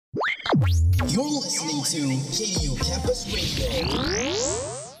You're listening to KU Campus Radio.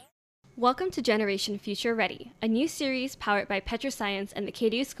 Welcome to Generation Future Ready, a new series powered by PetroScience and the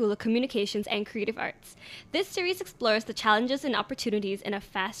KDU School of Communications and Creative Arts. This series explores the challenges and opportunities in a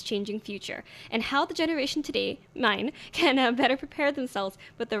fast-changing future and how the generation today, mine, can better prepare themselves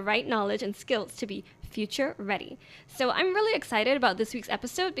with the right knowledge and skills to be future ready. So I'm really excited about this week's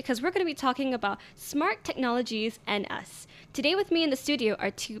episode because we're going to be talking about smart technologies and us. Today with me in the studio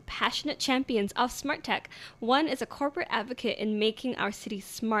are two passionate champions of smart tech. One is a corporate advocate in making our city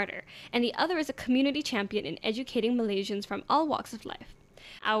smarter, and the other is a community champion in educating Malaysians from all walks of life.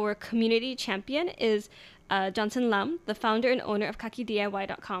 Our community champion is Johnson Lam, the founder and owner of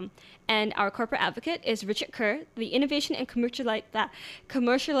KakiDIY.com. And our corporate advocate is Richard Kerr, the innovation and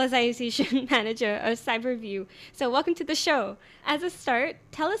commercialization manager of Cyberview. So welcome to the show. As a start,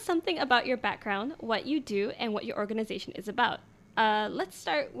 tell us something about your background, what you do, and what your organization is about. Let's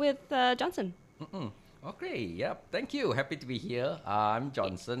start with Johnson. Okay, yep. Thank you. Happy to be here. I'm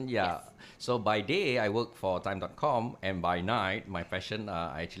Johnson. Yeah. Yes. So by day, I work for Time.com, and by night, my passion,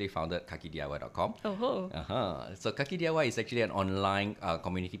 I actually founded KakiDIY.com. Oh. So Kaki DIY is actually an online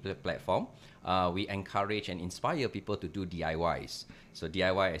community platform. We encourage and inspire people to do DIYs. So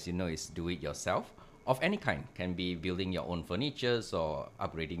DIY, as you know, is do it yourself of any kind. Can be building your own furniture or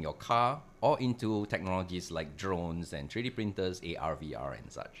upgrading your car, or into technologies like drones and 3D printers, AR, VR,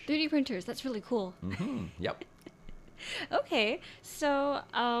 and such. 3D printers, that's really cool. Yep. Okay, so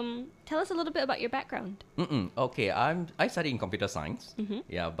tell us a little bit about your background. Okay, I studied in computer science.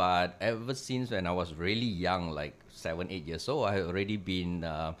 Yeah, but ever since when I was really young, like 7-8 years old, I had already been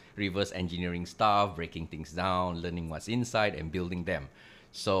reverse engineering stuff, breaking things down, learning what's inside, and building them.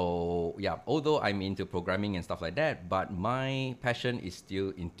 So yeah, although I'm into programming and stuff like that, but my passion is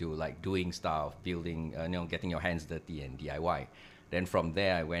still into like doing stuff, building, getting your hands dirty and DIY. Then from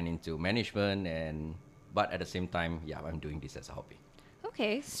there, I went into management but at the same time, yeah, I'm doing this as a hobby.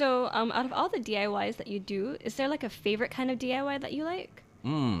 Okay, so out of all the DIYs that you do, is there like a favorite kind of DIY that you like?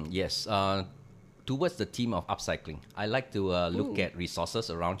 Yes. Towards the theme of upcycling, I like to look at resources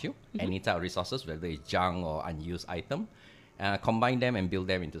around you, any type of resources, whether it's junk or unused item, combine them and build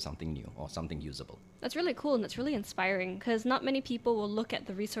them into something new or something usable. That's really cool and that's really inspiring because not many people will look at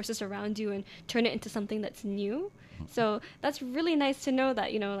the resources around you and turn it into something that's new. So that's really nice to know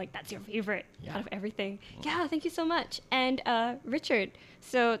that, that's your favorite out of everything. Yeah, thank you so much. And Richard,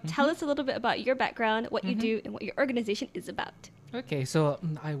 so tell us a little bit about your background, what you do, and what your organization is about. Okay, so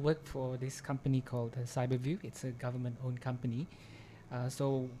I work for this company called Cyberview. It's a government-owned company.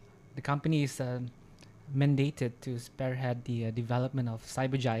 So the company is mandated to spearhead the development of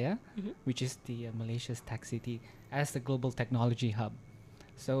Cyberjaya, which is the Malaysia's tech city, as the global technology hub.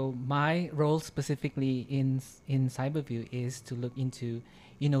 So my role specifically in Cyberview is to look into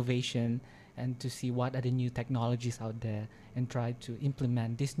innovation and to see what are the new technologies out there and try to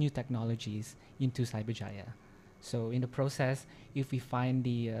implement these new technologies into Cyberjaya. So in the process, if we find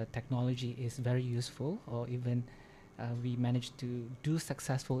the technology is very useful, or even we manage to do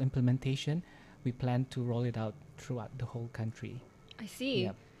successful implementation, we plan to roll it out throughout the whole country. I see.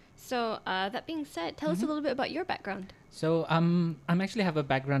 Yep. So that being said, tell us a little bit about your background. So I'm actually have a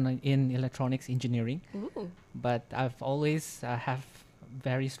background in electronics engineering, Ooh. but I've always have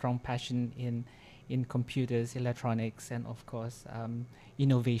very strong passion in computers, electronics, and of course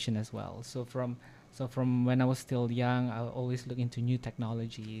innovation as well. So from when I was still young, I always look into new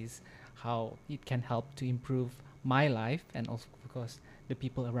technologies, how it can help to improve my life and also, of course, the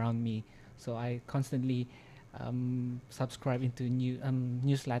people around me. So I constantly subscribe into new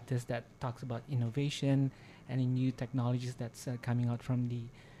newsletters that talks about innovation and new technologies that's coming out from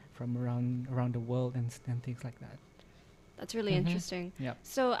around the world and things like that. That's really interesting. Yep.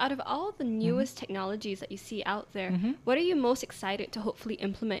 So out of all the newest technologies that you see out there, what are you most excited to hopefully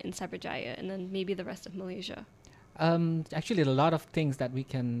implement in Cyberjaya and then maybe the rest of Malaysia? Actually, a lot of things that we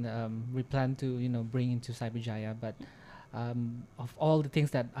plan to bring into Cyberjaya, but of all the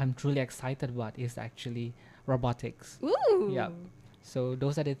things that I'm truly excited about is actually robotics. Ooh. Yeah. So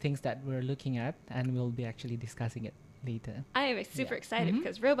those are the things that we're looking at, and we'll be actually discussing it later. I am super excited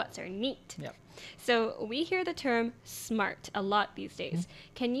because robots are neat. Yep. So we hear the term smart a lot these days.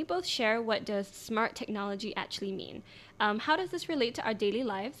 Can you both share what does smart technology actually mean? How does this relate to our daily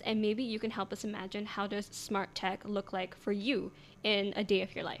lives? And maybe you can help us imagine how does smart tech look like for you in a day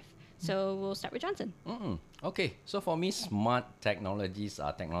of your life. So we'll start with Johnson. Okay, so for me, smart technologies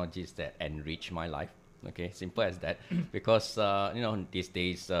are technologies that enrich my life. Okay, simple as that. Because these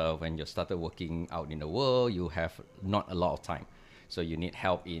days when you started working out in the world, you have not a lot of time, so you need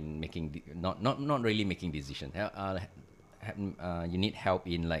help in making not really making decisions. you need help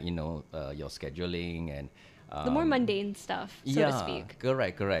in like your scheduling and The more mundane stuff, so to speak.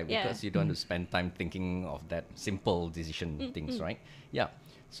 Correct. Yeah. Because you don't have to spend time thinking of that simple decision things, right? Yeah.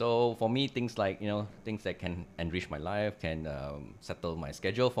 So for me, things like things that can enrich my life, can settle my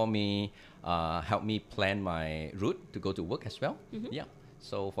schedule for me, help me plan my route to go to work as well. Yeah.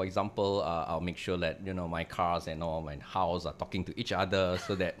 So for example, I'll make sure that my cars and all my house are talking to each other,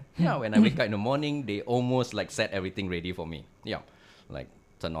 so that when I wake up in the morning, they almost like set everything ready for me. Yeah, like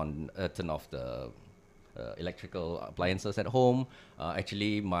turn off the electrical appliances at home.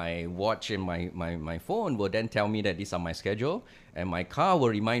 Actually, my watch and my phone will then tell me that these are my schedule, and my car will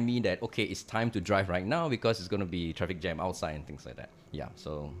remind me that, okay, it's time to drive right now because it's going to be traffic jam outside and things like that. Yeah,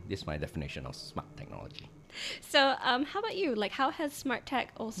 so this is my definition of smart technology. So, how about you? Like, how has smart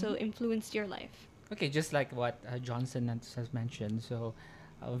tech also influenced your life? Okay, just like what Johnson has mentioned, so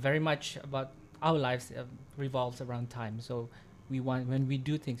very much about our lives revolves around time. So when we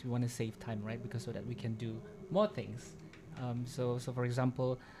do things, we want to save time, right? Because so that we can do more things. So for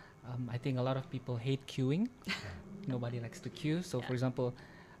example, I think a lot of people hate queuing. Nobody likes to queue. So for example,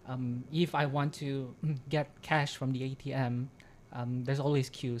 if I want to get cash from the ATM, there's always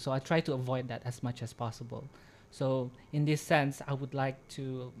queue. So I try to avoid that as much as possible. So in this sense, I would like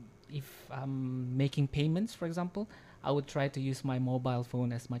to, if I'm making payments, for example, I would try to use my mobile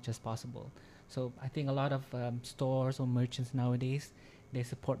phone as much as possible. So I think a lot of stores or merchants nowadays, they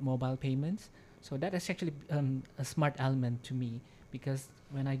support mobile payments. So that is actually a smart element to me, because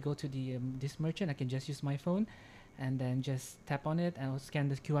when I go to this merchant, I can just use my phone and then just tap on it and I'll scan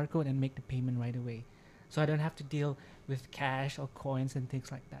the QR code and make the payment right away. So I don't have to deal with cash or coins and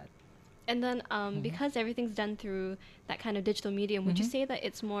things like that. And then because everything's done through that kind of digital medium, would you say that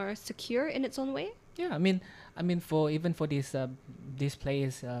it's more secure in its own way? Yeah, I mean, for these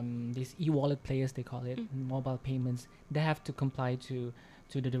players, these e-wallet players, they call it, mobile payments, they have to comply to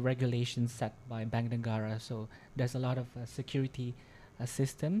the regulations set by Bank Negara. So there's a lot of security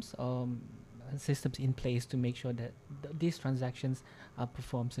systems in place to make sure that these transactions are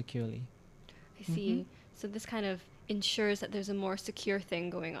performed securely. I see. So this kind of ensures that there's a more secure thing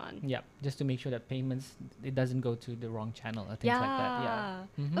going on. Yeah, just to make sure that payments, it doesn't go to the wrong channel or things like that.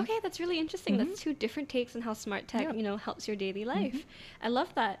 Yeah. Okay, that's really interesting. That's two different takes on how smart tech, helps your daily life. I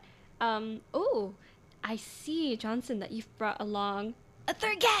love that. I see, Johnson, that you've brought along a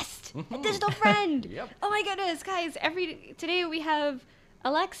third guest, a digital friend. Yep. Oh my goodness, guys! Today we have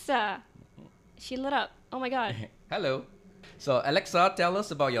Alexa. She lit up. Oh my god. Hello. So Alexa, tell us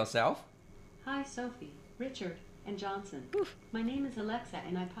about yourself. Hi, Sophie, Richard, and Johnson. Oof. My name is Alexa,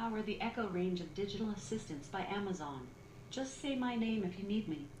 and I power the Echo range of digital assistants by Amazon. Just say my name if you need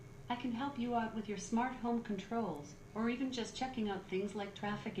me. I can help you out with your smart home controls, or even just checking out things like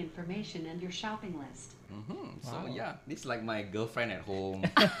traffic information and your shopping list. So yeah, this is like my girlfriend at home.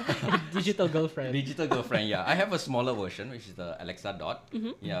 Digital girlfriend. Digital girlfriend, yeah. I have a smaller version, which is the Alexa Dot.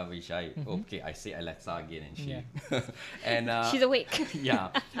 Yeah, which I say Alexa again, and she and she's awake. yeah.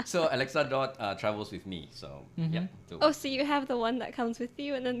 So Alexa Dot travels with me. So yeah. So, So you have the one that comes with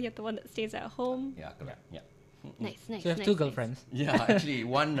you, and then you have the one that stays at home. yeah, correct. Yeah. Nice. So you have two girlfriends. Yeah, actually,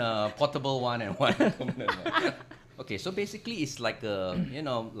 one portable one and one permanent one. Okay, so basically it's like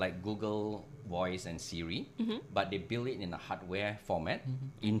like Google Voice and Siri, but they build it in a hardware format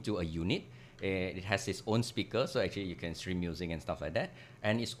into a unit. It has its own speaker, so actually you can stream music and stuff like that.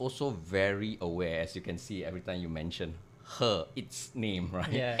 And it's also very aware, as you can see every time you mention its name,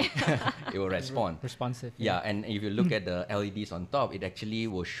 right? Yeah. It will respond. Responsive. Yeah, and if you look at the LEDs on top, it actually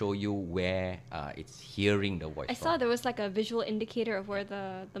will show you where it's hearing the voice. I saw there was like a visual indicator of where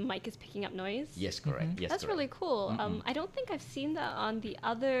the mic is picking up noise. Yes, correct. Yes, That's correct. really cool. I don't think I've seen that on the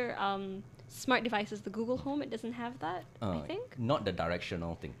other smart devices. The Google Home, it doesn't have that, I think. Not the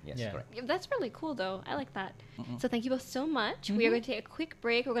directional thing. Yes, Yeah. correct. Yeah, that's really cool, though. I like that. So thank you both so much. We are going to take a quick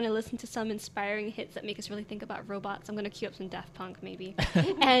break. We're going to listen to some inspiring hits that make us really think about robots. I'm going to cue up some Daft Punk, maybe,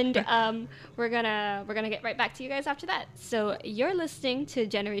 and we're gonna get right back to you guys after that. So you're listening to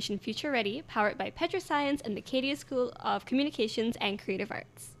Generation Future Ready, powered by Petra Science and the Cadia School of Communications and Creative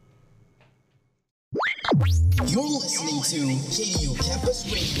Arts. You're listening to KU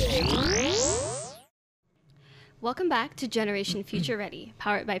Campus Radio. Welcome back to Generation Future Ready,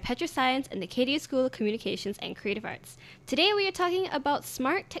 powered by Petra Science and the Cadia School of Communications and Creative Arts. Today we are talking about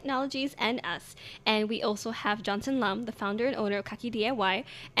smart technologies and us, and we also have Johnson Lam, the founder and owner of Kaki DIY,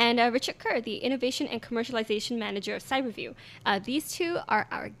 and Richard Kerr, the Innovation and Commercialization Manager of Cyberview. These two are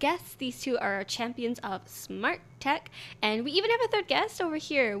our guests. These two are our champions of smart tech, and we even have a third guest over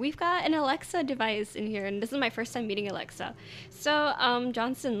here. We've got an Alexa device in here, and this is my first time meeting Alexa. So,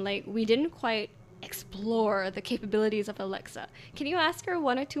 Johnson, like, we didn't quite explore the capabilities of Alexa. Can you ask her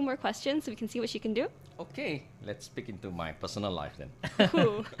one or two more questions so we can see what she can do? Okay, let's speak into my personal life then.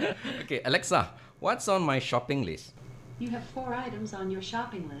 Ooh. Okay, Alexa, what's on my shopping list? You have 4 items on your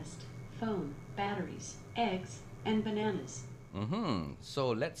shopping list: phone, batteries, eggs, and bananas. So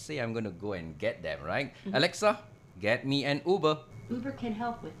let's say I'm going to go and get them, right? Alexa, get me an Uber. Uber can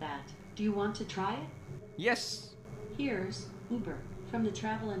help with that. Do you want to try it? Yes. Here's Uber from the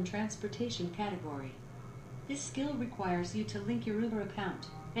travel and transportation category. This skill requires you to link your Uber account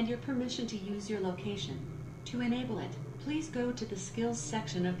and your permission to use your location. To enable it, please go to the skills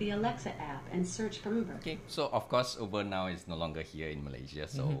section of the Alexa app and search for Uber. Okay, so of course Uber now is no longer here in Malaysia,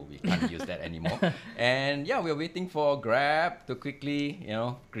 so we can't use that anymore. And yeah, we're waiting for Grab to quickly,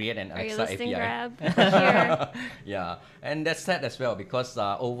 create an Are you Alexa listening, API. Grab? Here. Yeah, and that's sad as well because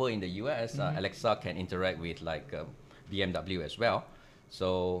over in the US, Alexa can interact with like BMW as well.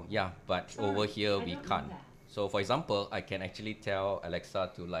 So yeah, but Sorry, over here I we don't know can't. that. So for example, I can actually tell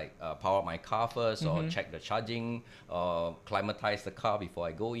Alexa to like power up my car first, or check the charging, or climatize the car before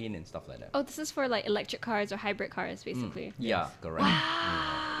I go in and stuff like that. Oh, this is for like electric cars or hybrid cars, basically. Yeah, correct.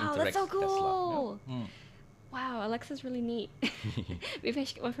 Wow, that's so Interact Tesla. cool. Yeah. Wow, Alexa's really neat. Maybe I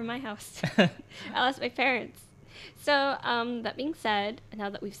should get one for my house. I'll ask my parents. So, that being said, now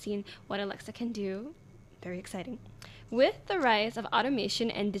that we've seen what Alexa can do, very exciting. With the rise of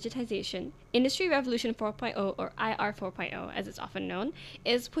automation and digitization, Industry Revolution 4.0, or IR 4.0 as it's often known,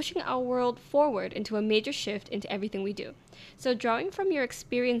 is pushing our world forward into a major shift into everything we do. So, drawing from your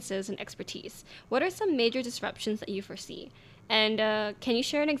experiences and expertise, what are some major disruptions that you foresee? And can you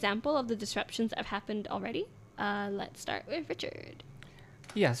share an example of the disruptions that have happened already? Let's start with Richard.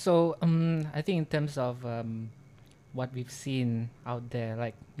 Yeah, so I think in terms of what we've seen out there,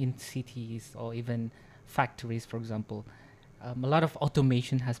 like in cities or even factories, for example, a lot of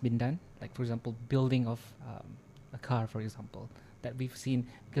automation has been done. Like, for example, building of a car, for example, that we've seen.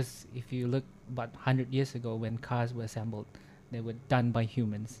 Because if you look about 100 years ago when cars were assembled, they were done by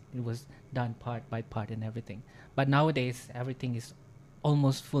humans. It was done part by part and everything. But nowadays, everything is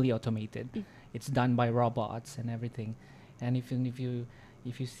almost fully automated. It's done by robots and everything. And if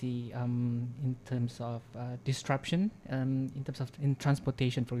you see in terms of disruption, in terms of in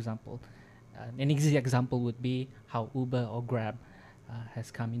transportation, for example, an easy example would be how Uber or Grab has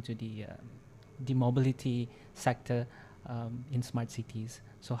come into the mobility sector in smart cities.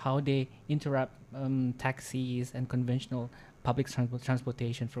 So how they interrupt taxis and conventional public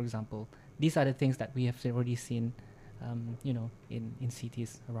transportation, for example. These are the things that we have already seen, in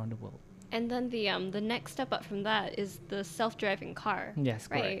cities around the world. And then the next step up from that is the self-driving car. Yes,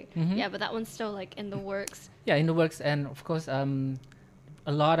 right? correct. Mhm. Yeah, but that one's still like in the works. Yeah, in the works, and of course,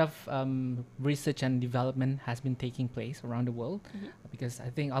 a lot of research and development has been taking place around the world, because I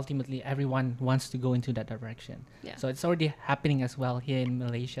think ultimately everyone wants to go into that direction. Yeah. So it's already happening as well here in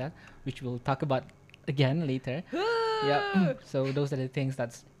Malaysia, which we'll talk about again later. Yeah. So those are the things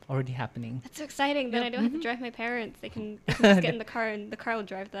that's already happening. That's so exciting. Then Yep. I don't have to drive my parents. They can just get in the car and the car will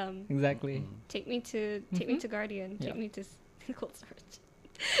drive them. Exactly. Take me to Guardian. Take Yeah. me to Cold Storage.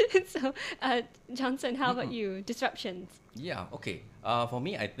 So, Johnson, how about you? Disruptions. Yeah, okay. For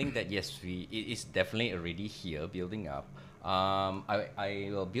me, I think that yes, it is definitely already here, building up. I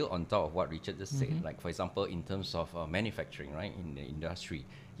will build on top of what Richard just said. Like, for example, in terms of manufacturing, right, in the industry.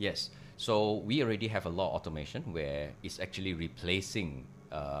 Yes. So we already have a lot of automation where it's actually replacing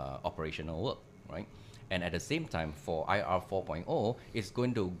operational work, right? And at the same time, for IR 4.0, it's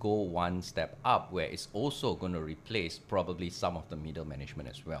going to go one step up where it's also going to replace probably some of the middle management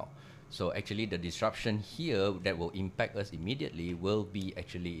as well. So actually the disruption here that will impact us immediately will be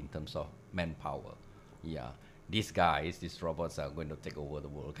actually in terms of manpower. Yeah. These robots are going to take over the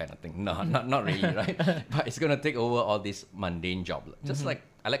world kind of thing. No, not really, right? But it's going to take over all this mundane job, just like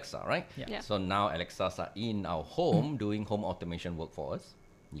Alexa, right? Yeah. So now Alexas are in our home doing home automation work for us.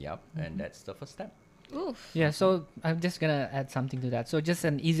 Yep, and that's the first step. Oof. Yeah, so I'm just gonna add something to that. So just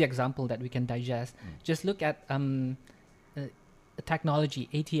an easy example that we can digest. Just look at technology,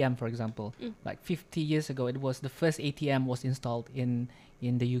 ATM, for example. Like 50 years ago, it was the first ATM was installed in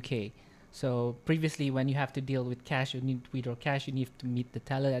the UK. So previously, when you have to deal with cash, you need to withdraw cash, you need to meet the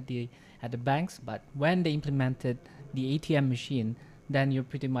teller at the banks. But when they implemented the ATM machine, then you're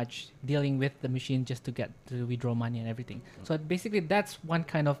pretty much dealing with the machine just to get to withdraw money and everything. So basically, that's one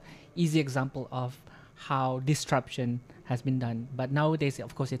kind of easy example of how disruption has been done. But nowadays,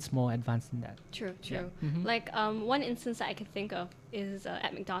 of course, it's more advanced than that. True. Like one instance that I could think of is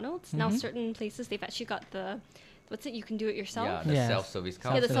at McDonald's. Now certain places they've actually got you can do it yourself. Yeah, the Yes. self-service Yeah,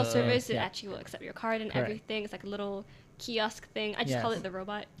 counter. the self-service, it Yeah. actually will accept your card and Correct. everything. It's like a little kiosk thing. I just call it the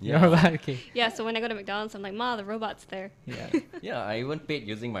robot. Yeah. Okay. Yeah, so when I go to McDonald's, I'm like, Ma, the robot's there. Yeah. Yeah, I even paid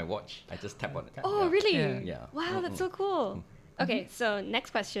using my watch. I just tap on it. Oh, Yeah. really? Yeah. Yeah. Wow, that's so cool. Okay, so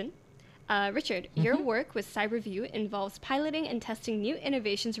next question. Richard, your work with Cyberview involves piloting and testing new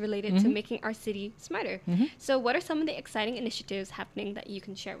innovations related to making our city smarter. So what are some of the exciting initiatives happening that you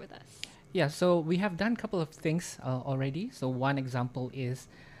can share with us? Yeah, so we have done a couple of things already. So one example is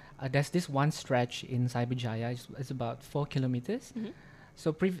there's this one stretch in Cyberjaya. It's about 4 kilometers.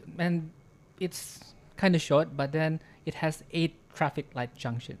 So and it's kind of short, but then it has 8 traffic light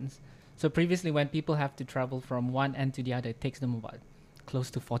junctions. So previously, when people have to travel from one end to the other, it takes them about close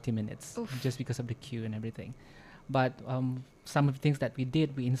to 40 minutes just because of the queue and everything. But some of the things that we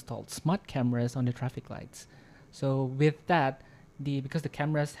did, we installed smart cameras on the traffic lights. So with that, because the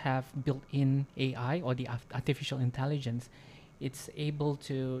cameras have built-in AI or the artificial intelligence, it's able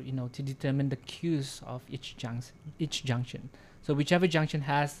to to determine the queues of each junction. So whichever junction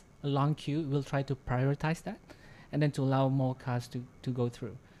has a long queue, we'll try to prioritize that, and then to allow more cars to go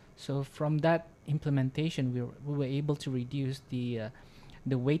through. So from that implementation, we were able to reduce the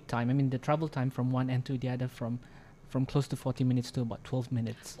wait time. I mean, the travel time from one end to the other from close to 40 minutes to about 12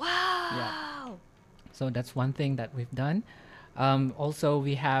 minutes. Wow. Yeah. So that's one thing that we've done. Also,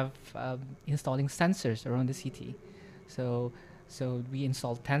 we have installing sensors around the city. So we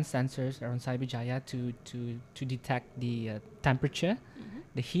installed 10 sensors around Cyberjaya to detect the temperature,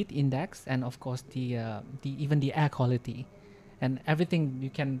 the heat index, and of course even the air quality, and everything. You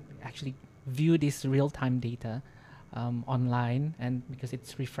can actually view this real-time data online, and because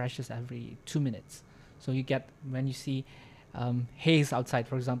it refreshes every 2 minutes. So you get, when you see haze outside,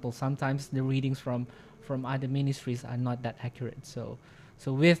 for example, sometimes the readings from other ministries are not that accurate. So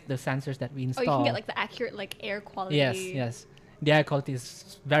with the sensors that we install, you can get like the accurate air quality. Yes. The air quality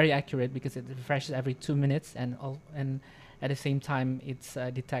is very accurate because it refreshes every 2 minutes, and at the same time it's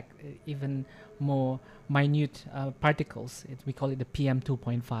detect even more minute particles. We call it the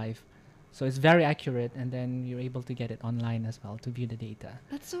PM2.5. So it's very accurate, and then you're able to get it online as well to view the data.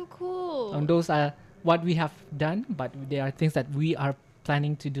 That's so cool. And those are what we have done, but there are things that we are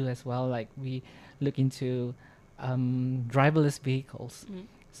planning to do as well. Like we look into driverless vehicles.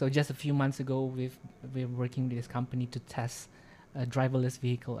 So just a few months ago, we're working with this company to test a driverless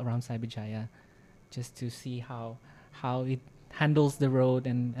vehicle around Cyberjaya, just to see how it handles the road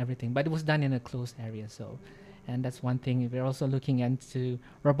and everything. But it was done in a closed area, and that's one thing. We're also looking into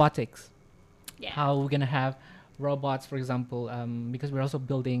robotics. Yeah. How we're gonna have robots, for example, because we're also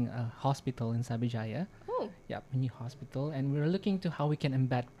building a hospital in Cyberjaya. Oh. Yeah, a new hospital, and we're looking to how we can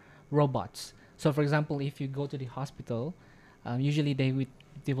embed robots. So, for example, if you go to the hospital, usually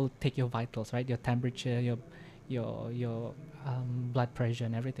they will take your vitals, right? Your temperature, your blood pressure,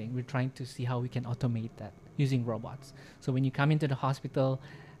 and everything. We're trying to see how we can automate that using robots. So when you come into the hospital,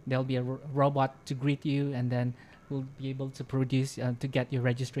 there'll be a robot to greet you, and then we'll be able to produce to get your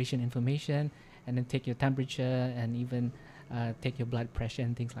registration information, and then take your temperature, and even take your blood pressure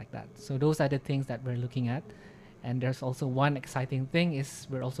and things like that. So those are the things that we're looking at. And there's also one exciting thing is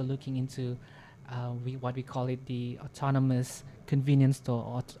we're also looking into what we call it the autonomous convenience store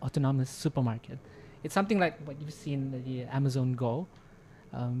or autonomous supermarket. It's something like what you've seen the Amazon Go.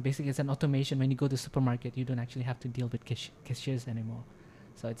 Basically, it's an automation. When you go to the supermarket, you don't actually have to deal with cashiers anymore.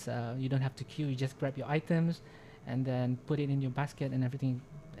 So it's you don't have to queue. You just grab your items and then put it in your basket, and everything.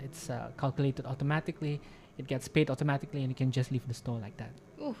 It's calculated automatically. It gets paid automatically, and you can just leave the store like that.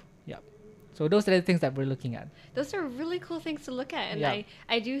 Ooh. Yeah. So those are the things that we're looking at. Those are really cool things to look at, and Yeah.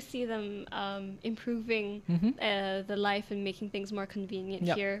 I do see them improving the life and making things more convenient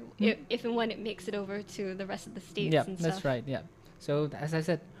Yep. here, if and when it makes it over to the rest of the states Yeah, and stuff. that's right. Yeah. So as I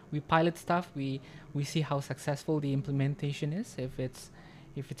said, we pilot stuff. We see how successful the implementation is. If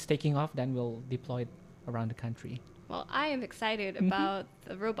it's taking off, then we'll deploy it around the country. Well, I am excited about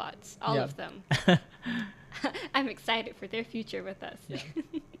the robots, all Yeah. of them. I'm excited for their future with us. Yeah.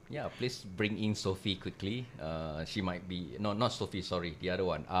 Yeah, please bring in Sophie quickly. She might be not Sophie. Sorry, the other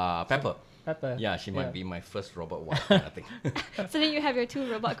one. Pepper. Pepper. Yeah, she might be my first robot wife. I think. So then you have your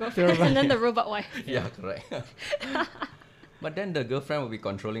 2 robot girlfriends and then the robot wife. Yeah, correct. But then the girlfriend will be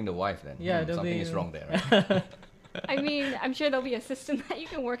controlling the wife. Then Yeah, there'll something be, is wrong there. Right? I mean, I'm sure there'll be a system that you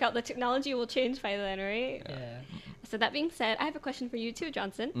can work out. The technology will change by then, right? Yeah. So that being said, I have a question for you too,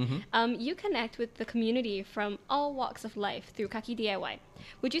 Johnson. You connect with the community from all walks of life through Kaki DIY.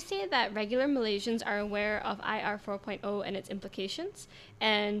 Would you say that regular Malaysians are aware of IR 4.0 and its implications?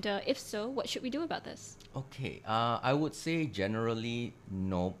 And if so, what should we do about this? Okay, I would say generally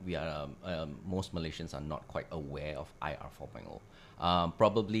no. We are most Malaysians are not quite aware of IR 4.0.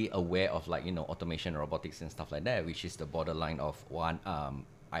 Probably aware of automation, robotics, and stuff like that, which is the borderline of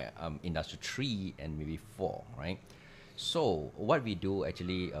Industry 3 and maybe 4, right? So what we do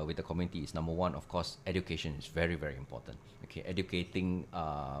actually with the community is, number one, of course, education is very, very important. Okay, educating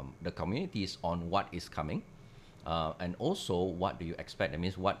the communities on what is coming, and also what do you expect. That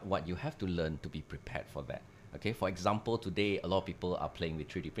means what you have to learn to be prepared for that. Okay, for example, today a lot of people are playing with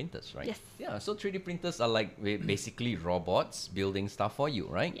 3D printers, right? Yes. Yeah, so 3D printers are like basically robots building stuff for you,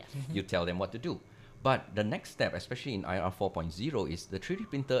 right? Yes. You tell them what to do. But the next step, especially in IR 4.0, is the 3D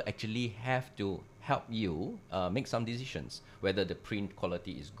printer actually have to help you make some decisions, whether the print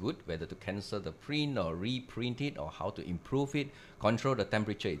quality is good, whether to cancel the print or reprint it, or how to improve it, control the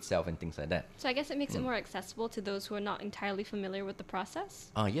temperature itself and things like that. So I guess it makes it more accessible to those who are not entirely familiar with the process.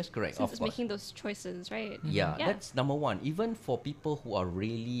 Yes, correct. Since Of it's course. making those choices, right? Yeah, that's number one. Even for people who are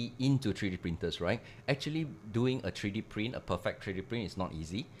really into 3D printers, right? Actually doing a 3D print, a perfect 3D print is not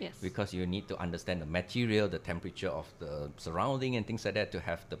easy. Yes. Because you need to understand the material, the temperature of the surrounding and things like that to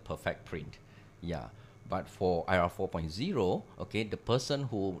have the perfect print. Yeah. But for IR 4.0, okay, the person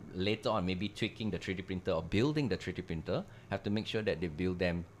who later on maybe tweaking the 3D printer or building the 3D printer have to make sure that they build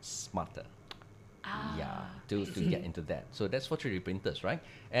them smarter. To get into that. So that's for 3D printers, right?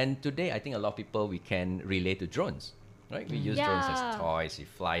 And today, I think a lot of people, we can relate to drones, right? We use drones as toys. We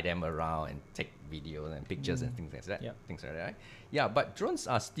fly them around and take videos and pictures and things like that. Yep. Things like that, right? Yeah, but drones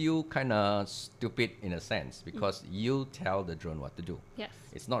are still kind of stupid in a sense because you tell the drone what to do. Yes.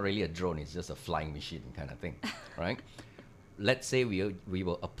 It's not really a drone, it's just a flying machine kind of thing, right? Let's say we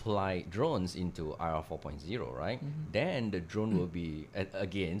will apply drones into IR 4.0, right? Then the drone will be,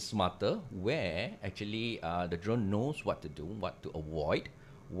 again, smarter, where actually the drone knows what to do, what to avoid,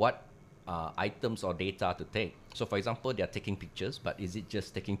 what items or data to take. So for example, they are taking pictures, but is it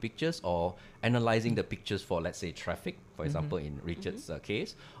just taking pictures or analyzing the pictures for, let's say, traffic, for example, in Richard's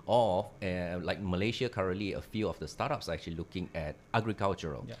case, or like Malaysia currently, a few of the startups are actually looking at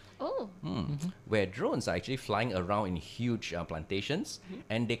agricultural. Yeah. Oh. Where drones are actually flying around in huge plantations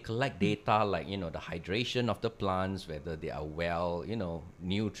and they collect data like, the hydration of the plants, whether they are well,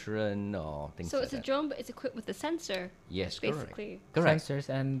 nutrient or things So like it's a that. drone, but it's equipped with a sensor. Yes, basically. correct. Sensors,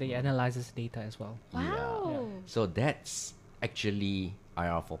 and they analyzes data as well. Wow. So that's actually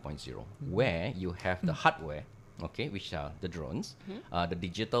IR 4.0, where you have the hardware, okay, which are the drones, the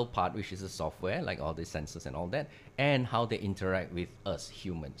digital part, which is the software, like all the sensors and all that, and how they interact with us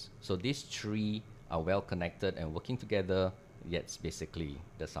humans. So these three are well connected and working together. That's basically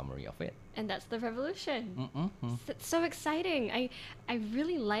the summary of it. And that's the revolution. It's so exciting. I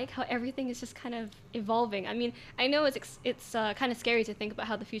really like how everything is just kind of evolving. I mean, I know it's kind of scary to think about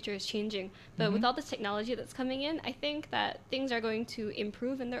how the future is changing, but with all this technology that's coming in, I think that things are going to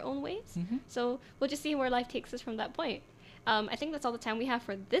improve in their own ways. So we'll just see where life takes us from that point. I think that's all the time we have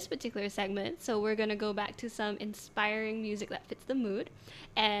for this particular segment. So we're going to go back to some inspiring music that fits the mood,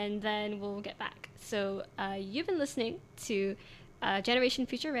 and then we'll get back. So you've been listening to Generation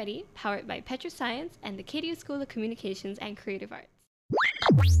Future Ready, powered by PetroScience and the KDU School of Communications and Creative Arts.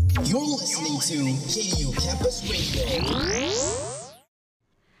 You're listening to KDU Campus Radio.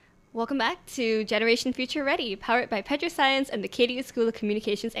 Welcome back to Generation Future Ready, powered by PetroScience and the KDU School of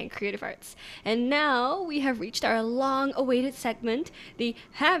Communications and Creative Arts. And now we have reached our long-awaited segment, the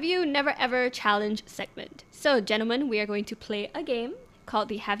Have You Never Ever Challenge segment. So, gentlemen, we are going to play a game called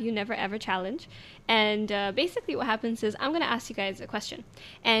the Have You Never Ever Challenge. And basically what happens is I'm going to ask you guys a question.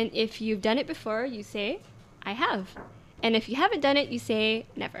 And if you've done it before, you say, I have. And if you haven't done it, you say,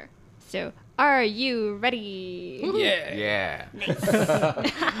 never. So, are you ready? Yeah.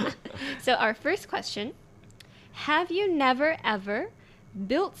 So our first question, have you never ever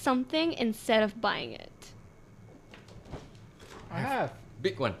built something instead of buying it? I have.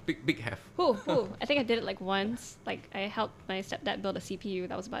 Big one. Big have. Ooh. I think I did it like once. Like I helped my stepdad build a CPU.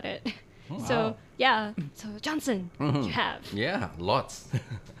 That was about it. So Wow. yeah. So Johnson, you have. Yeah, lots.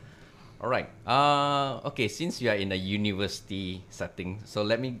 All right. Okay, since you are in a university setting, so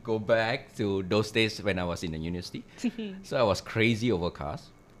let me go back to those days when I was in the university. So I was crazy over cars,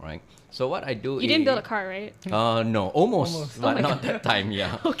 right? So what I do You didn't build a car, right? No, almost, Almost. but Oh my not that time,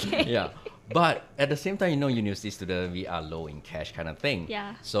 yeah. Okay. Yeah. But at the same time, university student, we are low in cash kind of thing.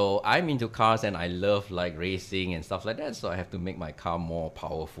 Yeah. So I'm into cars and I love like racing and stuff like that. So I have to make my car more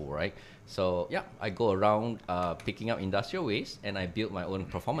powerful, right? So yeah, I go around picking up industrial waste and I build my own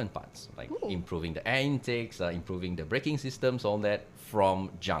performance parts, like Ooh. improving the air intakes, improving the braking systems, all that from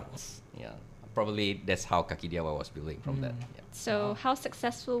junks. Yeah. Probably that's how Kaki Diawa was building from that. Yeah. So how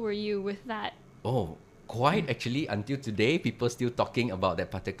successful were you with that? Oh, quite actually. Until today, people still talking about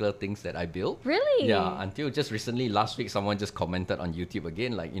that particular things that I built. Really? Yeah, until just recently, last week, someone just commented on YouTube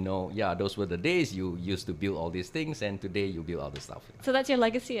again, like, yeah, those were the days you used to build all these things, and today you build all this stuff. So that's your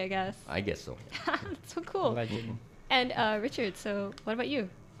legacy, I guess. I guess so. That's so cool. Legend. And Richard, so what about you?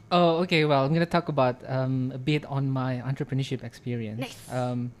 Oh, okay. Well, I'm going to talk about a bit on my entrepreneurship experience.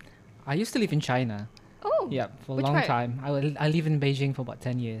 Nice. I used to live in China. Oh. Yeah, for a Which long part? time. I live in Beijing for about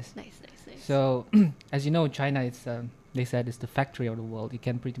 10 years. Nice, nice, nice. So, as you know, China is, they said, it's the factory of the world. You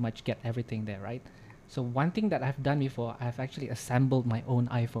can pretty much get everything there, right? So one thing that I've done before, I've actually assembled my own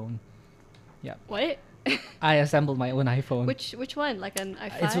iPhone. Yeah, What? I assembled my own iPhone. Which one? Like an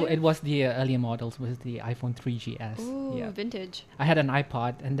i5? It was the earlier models, was the iPhone 3GS. Ooh, Yeah. vintage. I had an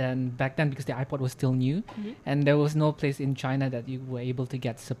iPod, and then back then, because the iPod was still new, and there was no place in China that you were able to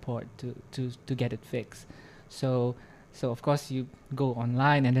get support to get it fixed. So of course you go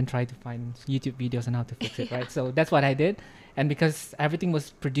online and then try to find YouTube videos on how to fix it, right? So that's what I did, and because everything was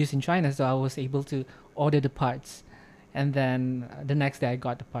produced in China, so I was able to order the parts, and then the next day I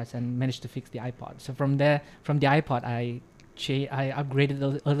got the parts and managed to fix the iPod. So from there, from the iPod, I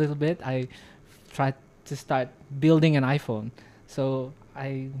upgraded a little bit. I tried to start building an iPhone. So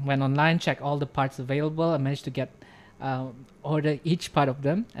I went online, checked all the parts available. I managed to get order each part of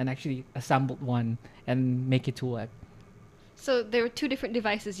them and actually assembled one and make it to work. So there were two different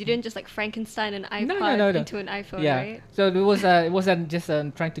devices. You didn't just like Frankenstein an iPod No. into an iPhone, Yeah. right? So it wasn't just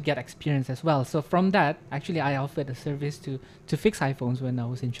trying to get experience as well. So from that, actually, I offered a service to fix iPhones when I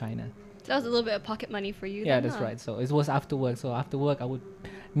was in China. So that was a little bit of pocket money for you. Yeah, then, that's huh? right. So it was after work. So after work, I would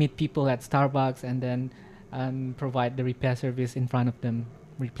meet people at Starbucks and then provide the repair service in front of them,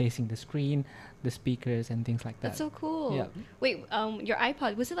 replacing the screen, the speakers, and things like that. That's so cool. Yeah. Wait, your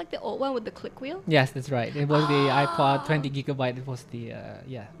iPod, was it like the old one with the click wheel? Yes, that's right. It was the iPod 20 gigabyte. It was the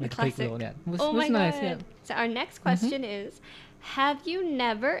with the click classic. wheel. Yeah, it was, Oh was my nice. god. Yeah. So our next question is, have you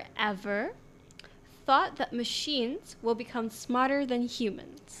never ever thought that machines will become smarter than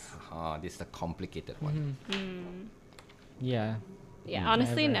humans? This is a complicated one. Yeah. Yeah,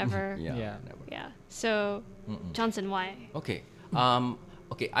 honestly, Never. never. Yeah, Yeah. never. Yeah. So, Johnson, why? Okay.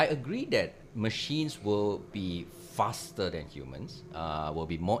 Okay, I agree that machines will be faster than humans, will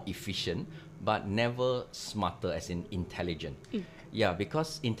be more efficient, but never smarter as in intelligent. Yeah,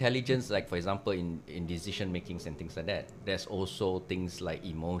 because intelligence, like for example, in decision makings and things like that, there's also things like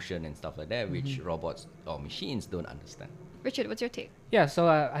emotion and stuff like that, which robots or machines don't understand. Richard, what's your take? Yeah. So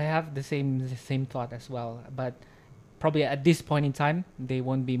I have the same thought as well, but probably at this point in time, they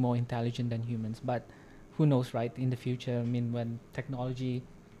won't be more intelligent than humans. But who knows, right? In the future, I mean, when technology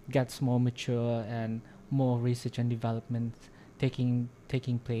gets more mature and more research and development taking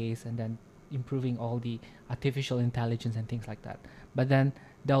place, and then improving all the artificial intelligence and things like that. But then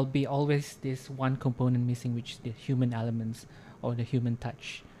there'll be always this one component missing, which is the human elements or the human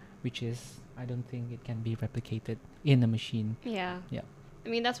touch, which is, I don't think it can be replicated in a machine. Yeah. Yeah. I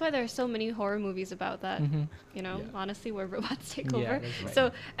mean, that's why there are so many horror movies about that. Mhm. You know, Yeah. honestly, where robots take Yeah, over. that's right.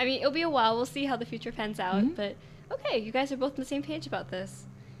 So, I mean, it'll be a while. We'll see how the future pans out. But okay, you guys are both on the same page about this.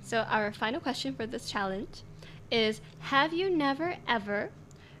 So, our final question for this challenge is: have you never ever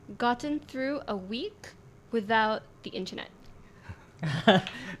gotten through a week without the internet? I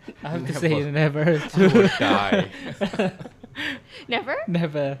have to say never. I would die. Never?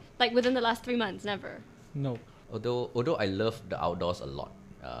 Never. Like within the last 3 months? Never. No. Although I love the outdoors a lot.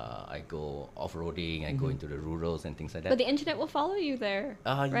 I go off-roading, I go into the rurals and things like that. But the internet will follow you there,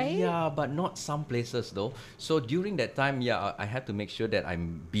 right? Yeah, but not some places though. So during that time, yeah, I had to make sure that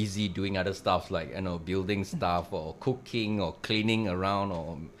I'm busy doing other stuff like, building stuff or cooking or cleaning around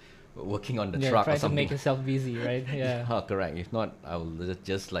or working on the Yeah, truck try or to something. make yourself busy, right? Yeah. Correct. If not, I will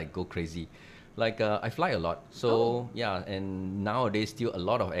just like go crazy. Like I fly a lot, so yeah, and nowadays still a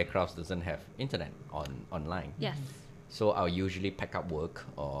lot of aircrafts doesn't have internet online. Yes. So I'll usually pack up work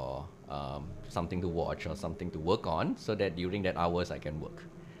or something to watch or something to work on, so that during that hours I can work.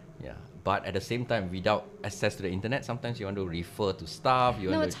 Yeah. But at the same time, without access to the internet, sometimes you want to refer to stuff. You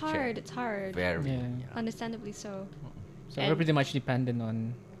No, want it's to check. hard. It's hard. Very. Yeah. Understandably so. So And- we're pretty much dependent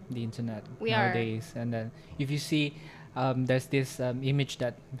on the internet We are. nowadays. And then if you see, there's this image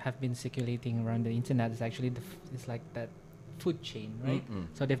that have been circulating around the internet. It's actually it's like that food chain, right?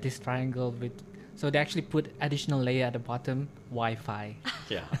 So they have this triangle with. So they actually put additional layer at the bottom, Wi-Fi.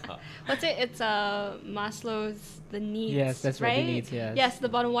 Yeah. What's it? It's Maslow's the needs. Yes, that's right. what the needs. Yes. Yes, the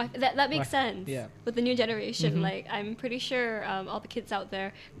bottom Wi-Fi. That makes Wi- sense. yeah. With the new generation, like I'm pretty sure all the kids out there,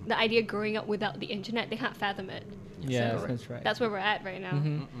 the idea growing up without the internet, they can't fathom it. Yes, correct. that's right. That's where we're at right now.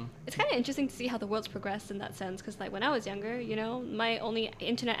 It's kind of interesting to see how the world's progressed in that sense. Because like when I was younger, you know, my only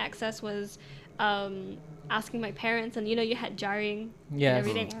internet access was asking my parents, and you know, you had jarring Yes. and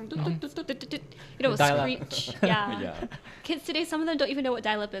everything. You know, Dial-up. screech. Yeah. Yeah. Kids today, some of them don't even know what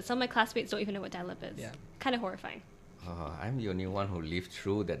dial-up is. Some of my classmates don't even know what dial-up is. Yeah. Kind of horrifying. I'm the only one who lived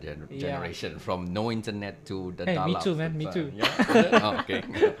through that Yeah. generation, from no internet to the Hey, me dial-up. too, man, me too. Yeah. Oh, okay.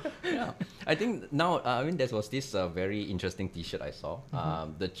 Yeah. I think now, I mean, there was this very interesting T-shirt I saw.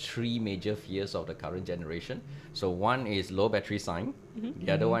 The 3 major fears of the current generation. So one is low battery sign.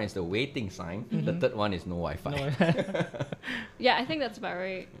 The other one is the waiting sign. The third one is no Wi-Fi. Yeah, I think that's about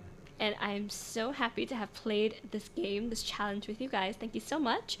right. And I'm so happy to have played this game, this challenge with you guys. Thank you so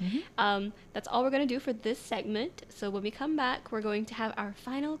much. That's all we're going to do for this segment. So when we come back, we're going to have our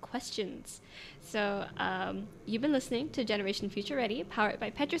final questions. So you've been listening to Generation Future Ready, powered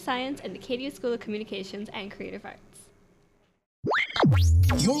by PetroScience and the KDU School of Communications and Creative Arts.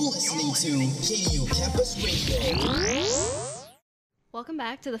 You're listening to KU Campus Radio. Welcome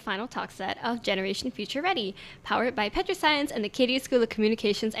back to the final talk set of Generation Future Ready, powered by PetroScience and the KDU School of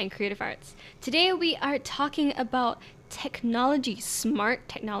Communications and Creative Arts. Today we are talking about technology, smart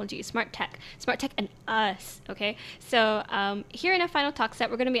tech, smart tech and us, okay? So here in our final talk set,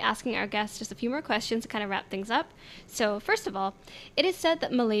 we're going to be asking our guests just a few more questions to kind of wrap things up. So first of all, it is said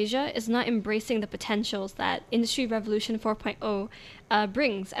that Malaysia is not embracing the potentials that Industry Revolution 4.0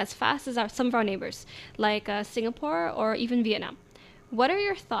 brings as fast as some of our neighbors, like Singapore or even Vietnam. What are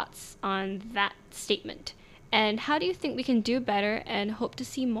your thoughts on that statement? And how do you think we can do better and hope to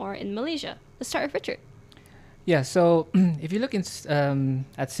see more in Malaysia? Let's start with Richard. Yeah, so if you look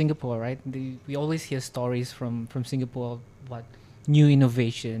at Singapore, right, we always hear stories from Singapore, what new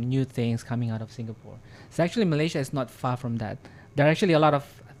innovation, new things coming out of Singapore. So actually Malaysia is not far from that. There are actually a lot of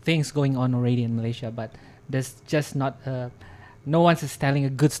things going on already in Malaysia, but there's just not, no one's is telling a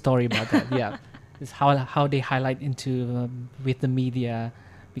good story about that. Yeah, it's how they highlight into with the media,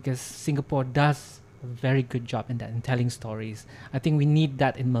 because Singapore does a very good job in that, in telling stories. I think we need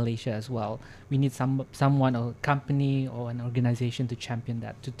that in Malaysia as well. We need someone or company or an organization to champion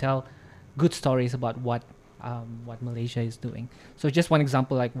that, to tell good stories about what Malaysia is doing. So just one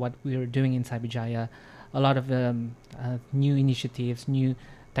example, like what we are doing in Cyberjaya, a lot of new initiatives, new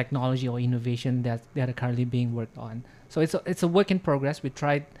technology or innovation that are currently being worked on. So it's a work in progress. We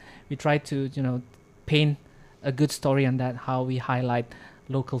try to paint a good story on that, how we highlight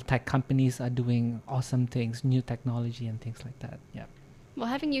local tech companies are doing awesome things, new technology and things like that. Yeah. Well,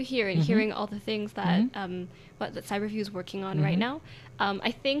 having you here and hearing all the things that that Cyberview is working on right now,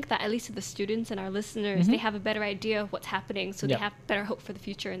 I think that at least to the students and our listeners, they have a better idea of what's happening, so they have better hope for the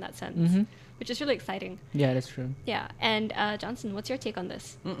future in that sense, which is really exciting. Yeah, that's true. Yeah, and Johnson, what's your take on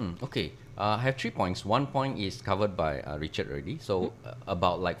this? Okay, I have 3 points. One point is covered by Richard already. So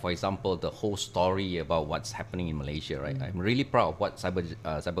about, like, for example, the whole story about what's happening in Malaysia, right? I'm really proud of what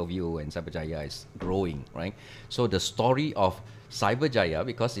Cyberview and Cyberjaya is growing, right? So the story of Cyberjaya,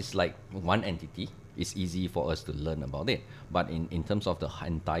 because it's like one entity, it's easy for us to learn about it. But in terms of the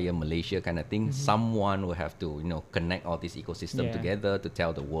entire Malaysia kind of thing, someone will have to connect all this ecosystem together to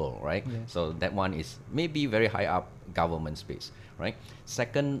tell the world, right? Yes. So that one is maybe very high up government space, right?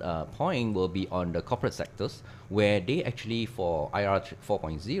 Second point will be on the corporate sectors, where they actually, for IR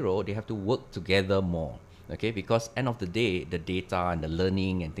 4.0, they have to work together more. Okay, because end of the day, the data and the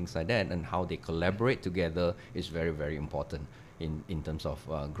learning and things like that, and how they collaborate together is very, very important in terms of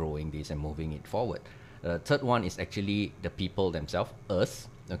growing this and moving it forward. Third one is actually the people themselves, us,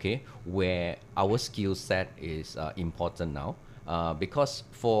 okay, where our skill set is important now. Because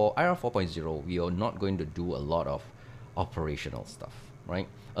for IR 4.0, we are not going to do a lot of operational stuff, right?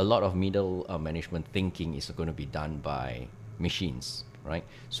 A lot of middle management thinking is going to be done by machines, right?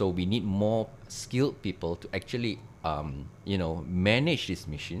 So we need more skilled people to actually, manage these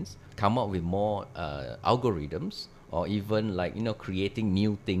machines, come up with more algorithms, or even creating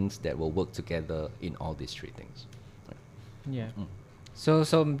new things that will work together in all these 3 things. Right? Yeah. So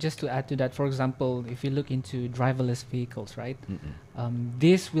just to add to that, for example, if you look into driverless vehicles, right?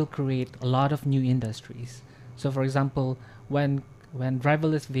 This will create a lot of new industries. So for example, when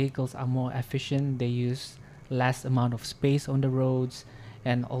driverless vehicles are more efficient, they use less amount of space on the roads,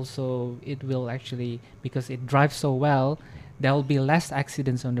 and also it will actually, because it drives so well, there will be less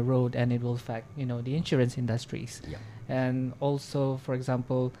accidents on the road, and it will affect the insurance industries. Yeah. And also, for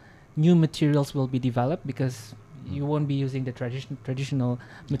example, new materials will be developed because you won't be using the traditional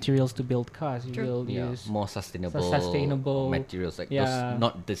materials to build cars. You True. will Yeah, use more sustainable, materials, like yeah. those,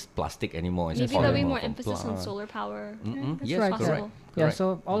 not this plastic anymore. It's Maybe there'll be polymer more from emphasis on plant. solar power. Mm-mm. That's Yes, right. correct. Possible. Yeah, correct.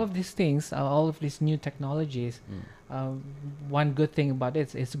 so all of these things, all of these new technologies, one good thing about it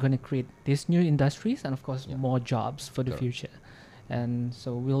is it's going to create these new industries and of course Yeah. more jobs for the Correct. future. And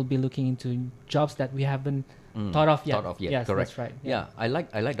so we'll be looking into jobs that we haven't thought of yet. Yes, correct. that's right. Yeah, I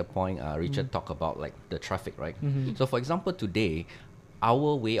like the point Richard talked about, like the traffic, right? So for example, today,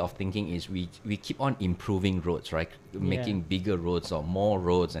 our way of thinking is we keep on improving roads, right? Making bigger roads or more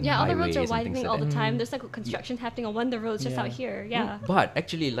roads and Yeah, all the highways roads are and things widening like all that. the time. There's like construction happening on one of the roads just Yeah. out here. Yeah. But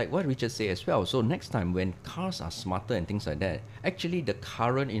actually, like what Richard said as well, so next time when cars are smarter and things like that, actually the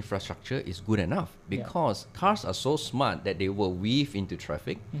current infrastructure is good enough because cars are so smart that they will weave into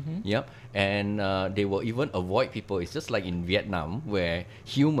traffic. Yep. And they will even avoid people. It's just like in Vietnam where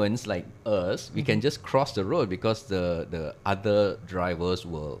humans like us, we can just cross the road because the other drivers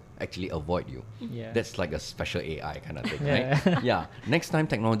will actually avoid you. Yeah. That's like a special AI kind of thing, Yeah. right? Yeah. Next time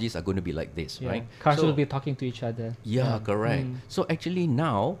technologies are going to be like this, Yeah. right? Cars So- will be talking to each other. yeah, correct. So actually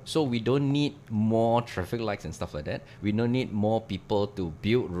now, so we don't need more traffic lights and stuff like that. We don't need more people to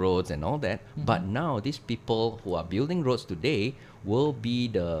build roads and all that. But now these people who are building roads today will be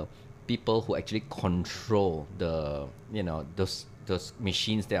the people who actually control the, those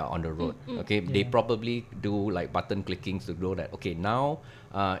machines that are on the road. Okay, they probably do like button clickings to know that, okay, now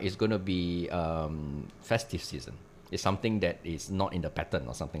it's going to be festive season. It's something that is not in the pattern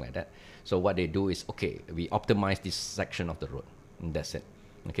or something like that. So what they do is, okay, we optimize this section of the road. And that's it.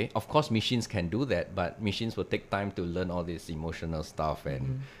 Okay. Of course, machines can do that, but machines will take time to learn all this emotional stuff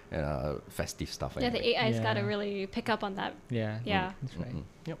and festive stuff. Yeah, the AI's got to Yeah. really pick up on that. Yeah. Yeah. That's right.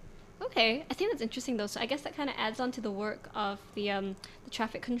 Yep. Okay, I think that's interesting though. So I guess that kind of adds on to the work of the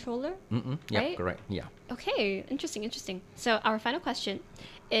traffic controller. Yeah, Right? correct. Yeah. Okay, interesting. So our final question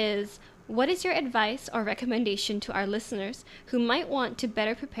is, what is your advice or recommendation to our listeners who might want to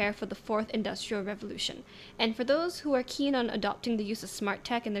better prepare for the fourth industrial revolution? And for those who are keen on adopting the use of smart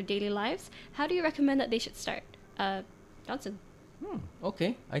tech in their daily lives, how do you recommend that they should start? Johnson.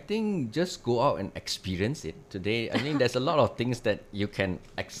 Okay, I think just go out and experience it today. I think there's a lot of things that you can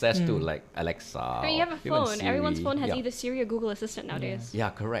access to, like Alexa. I mean, you have a even phone. Everyone's Siri. phone has Yeah. either Siri or Google Assistant nowadays.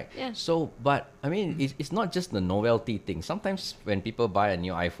 Yeah, correct. Yeah. So, but I mean, it's not just the novelty thing. Sometimes when people buy a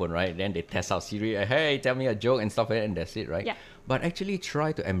new iPhone, right, then they test out Siri, hey, tell me a joke and stuff like that, and that's it, right? Yeah. But actually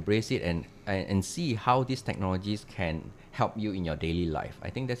try to embrace it and see how these technologies can help you in your daily life. I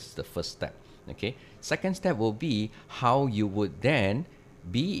think that's the first step. Okay. Second step will be how you would then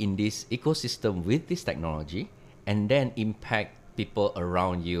be in this ecosystem with this technology and then impact people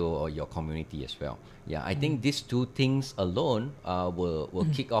around you or your community as well. Yeah, I think these two things alone will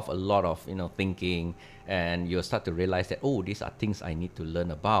kick off a lot of thinking, and you'll start to realize that, oh, these are things I need to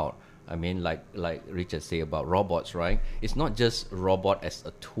learn about. I mean, like Richard say about robots, right? It's not just robot as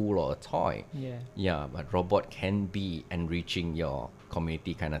a tool or a toy. Yeah, but robot can be enriching your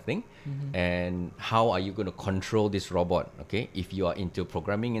community kind of thing. And how are you going to control this robot? Okay, if you are into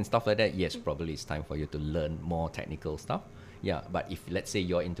programming and stuff like that, yes, probably it's time for you to learn more technical stuff. Yeah, but if let's say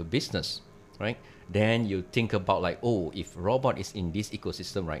you're into business, right, then you think about like, oh, if robot is in this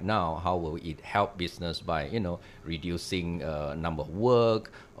ecosystem right now, how will it help business by reducing number of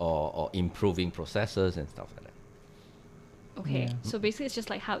work or improving processes and stuff like that. Okay, Yeah. so basically it's just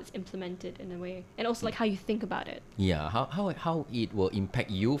like how it's implemented in a way, and also like how you think about it. Yeah, how it will impact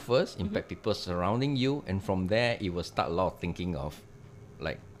you first, impact people surrounding you, and from there it will start a lot of thinking of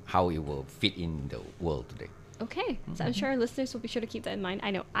like how it will fit in the world today. Okay, so I'm sure our listeners will be sure to keep that in mind.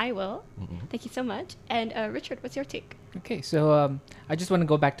 I know I will. Thank you so much. And Richard, what's your take? Okay, so I just want to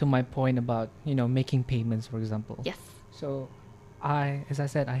go back to my point about making payments, for example. Yes. So, as I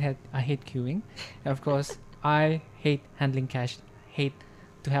said, I hate queuing, and of course, I hate handling cash. Hate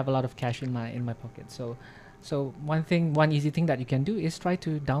to have a lot of cash in my pocket. So one easy thing that you can do is try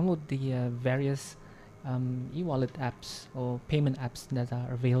to download the various e-wallet apps or payment apps that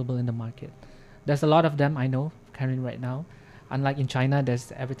are available in the market. There's a lot of them I know currently right now. Unlike in China,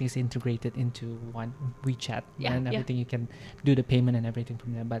 everything is integrated into one WeChat, and everything you can do the payment and everything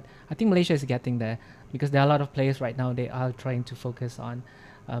from there. But I think Malaysia is getting there because there are a lot of players right now. They are trying to focus on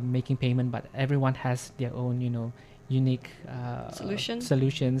making payment, but everyone has their own, unique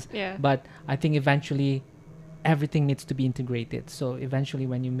solutions. Yeah. But I think eventually everything needs to be integrated. So eventually,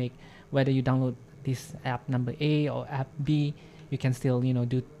 when you whether you download this app number A or app B, you can still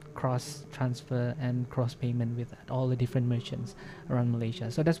do cross transfer and cross payment with all the different merchants around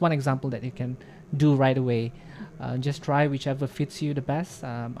Malaysia. So that's one example that you can do right away. Just try whichever fits you the best.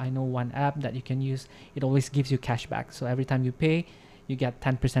 I know one app that you can use, it always gives you cash back. So every time you pay, you get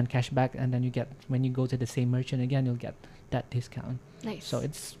 10% cash back, and then you get, when you go to the same merchant again, you'll get that discount. Nice. So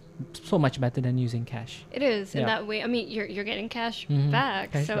it's so much better than using cash. It is in Yeah. that way. I mean, you're getting cash Mhm.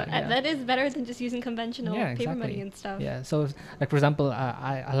 back, Cash so back, yeah. that is better than just using conventional Yeah, paper exactly. money and stuff. Yeah. So like for example,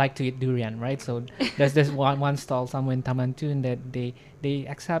 I like to eat durian, right? So there's this one stall somewhere in Taman Tun that they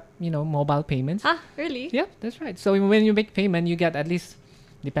accept mobile payments. Huh? Really? Yeah, that's right. So when you make payment, you get at least,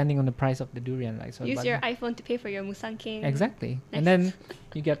 depending on the price of the durian, like so. Use but- your iPhone to pay for your Musang King. Exactly, and Nice. then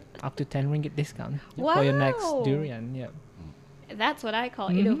you get up to 10 ringgit discount for your next Wow. durian. Yeah. That's what I call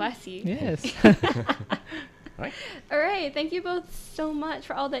Mhm. inovasi. Yes. Right? All right, thank you both so much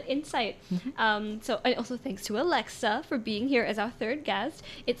for all that insight. And also thanks to Alexa for being here as our third guest.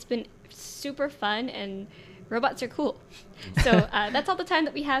 It's been super fun, and robots are cool. So that's all the time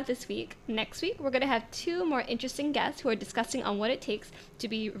that we have this week. Next week, we're going to have two more interesting guests who are discussing on what it takes to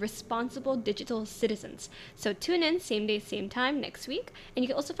be responsible digital citizens. So tune in same day, same time next week. And you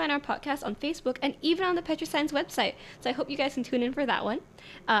can also find our podcast on Facebook and even on the PetroScience website. So I hope you guys can tune in for that one.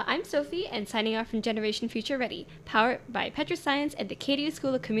 I'm Sophie, and signing off from Generation Future Ready, powered by PetroScience and the KDU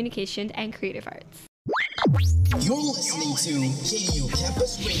School of Communication and Creative Arts. You're listening to KU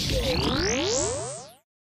Campus Radio.